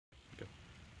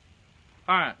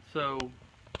Alright, so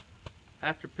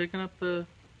after picking up the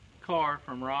car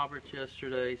from Roberts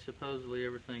yesterday, supposedly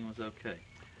everything was okay.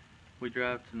 We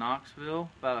drive to Knoxville,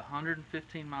 about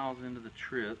 115 miles into the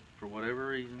trip. For whatever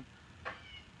reason,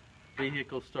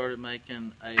 vehicle started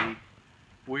making a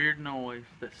weird noise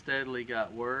that steadily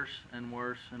got worse and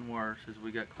worse and worse as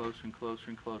we got closer and closer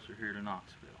and closer here to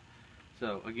Knoxville.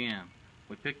 So again,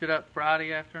 we picked it up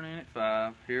Friday afternoon at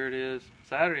 5. Here it is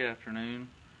Saturday afternoon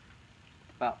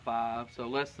about 5, so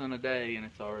less than a day, and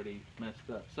it's already messed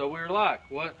up. So we were like,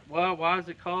 why is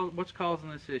it called, what's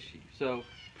causing this issue? So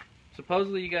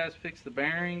supposedly you guys fixed the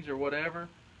bearings or whatever.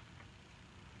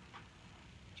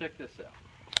 Check this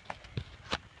out.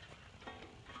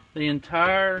 The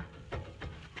entire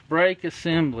brake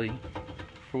assembly,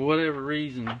 for whatever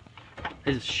reason,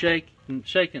 is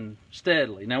shaking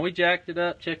steadily. Now we jacked it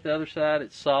up, checked the other side,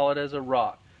 it's solid as a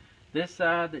rock. This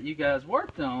side that you guys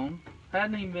worked on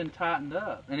hadn't even been tightened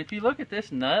up. And if you look at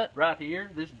this nut right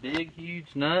here, this big huge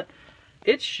nut,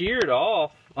 it's sheared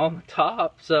off on the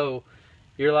top. So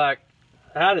you're like,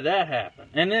 how did that happen?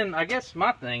 And then I guess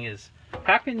my thing is,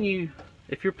 how can you,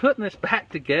 if you're putting this back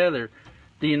together,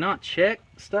 do you not check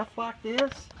stuff like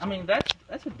this? I mean, that's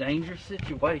a dangerous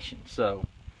situation. So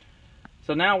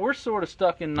now we're sort of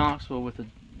stuck in Knoxville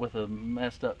with a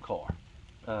messed up car.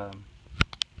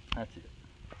 That's it.